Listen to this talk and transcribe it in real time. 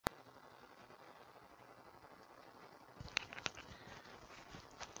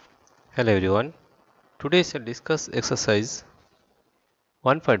Hello everyone. Today I shall discuss exercise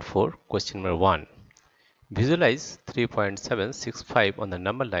 1.4 question number 1. Visualize 3.765 on the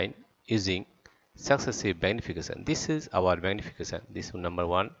number line using successive magnification. This is our magnification. This is number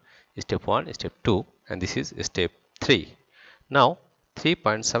 1, step 2 and this is step 3. Now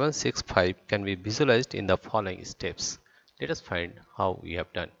 3.765 can be visualized in the following steps. Let us find how we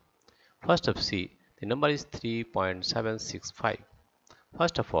have done. First of see, the number is 3.765.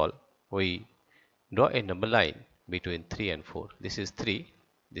 First of all, we draw a number line between 3 and 4. This is 3,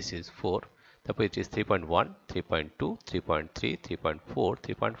 this is 4. Therefore, it is 3.1, 3.2, 3.3, 3.4,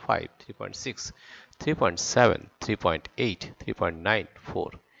 3.5, 3.6, 3.7, 3.8, 3.9,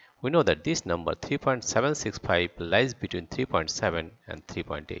 4. We know that this number 3.765 lies between 3.7 and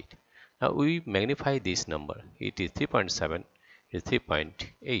 3.8. Now we magnify this number. It is 3.7, it is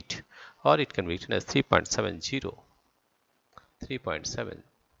 3.8, or it can be written as 3.70, 3.70.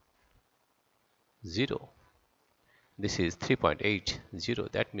 This is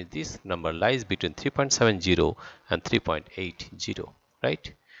 3.80. That means this number lies between 3.70 and 3.80,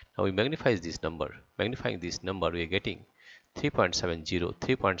 right? Now we magnify this number. Magnifying this number, we are getting 3.70,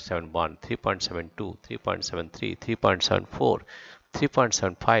 3.71, 3.72, 3.73, 3.74,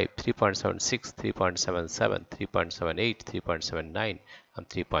 3.75, 3.76, 3.77, 3.78, 3.79, and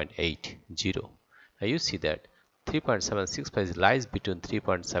 3.80. Now you see that 3.765 lies between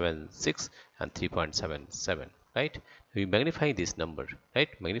 3.76 and 3.77, right? We magnifying this number, right?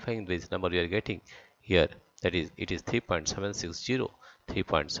 Magnifying this number, we are getting here, that is, it is 3.760,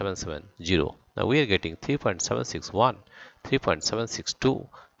 3.770. Now we are getting 3.761, 3.762,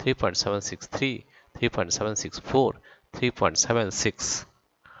 3.763, 3.764, 3.765,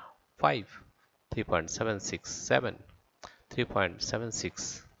 3.767,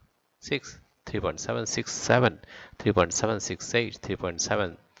 3.766, 3.767, 3.768,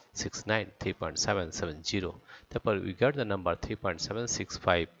 3.769, 3.770. Therefore, we got the number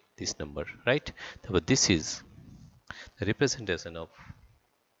 3.765, this number, right? Therefore, this is the representation of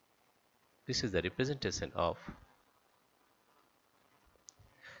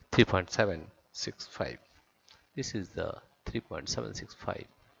 3.765. This is the 3.765.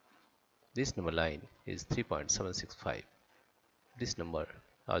 This number line is 3.765. This number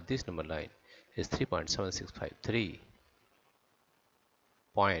line is 3.765,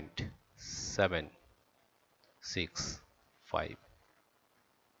 3.765.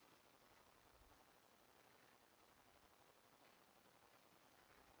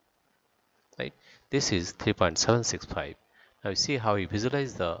 Right? This is 3.765. Now you see how we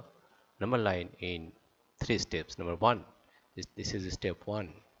visualize the number line in 3 steps. Number 1, this is step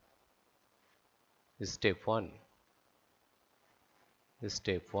 1. This is step 1. This is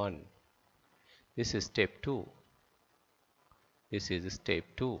step 1. This is step 2. This is step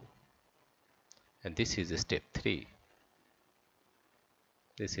 2. And this is step 3.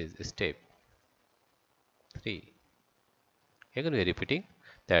 This is step 3. Again we are repeating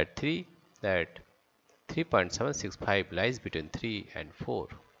that 3.765 lies between 3 and 4.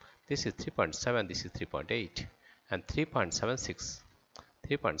 This is 3.7, this is 3.8, and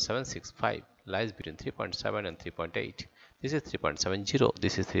 3.765 lies between 3.7 and 3.8. This is 3.70,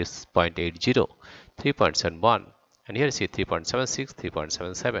 this is 3.80, 3.71, and here see 3.76,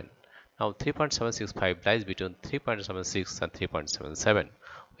 3.77. Now 3.765 lies between 3.76 and 3.77.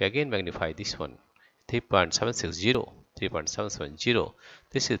 We again magnify this one. 3.760, 3.770.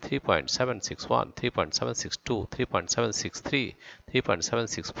 This is 3.761, 3.762, 3.763,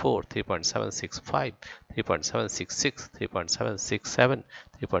 3.764, 3.765, 3.766, 3.767,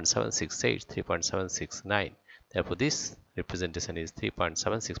 3.768, 3.769. Therefore, this representation is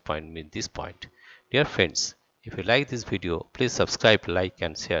 3.76 point, means this point. Dear friends, if you like this video, please subscribe, like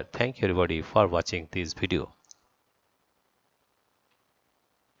and share. Thank you everybody for watching this video.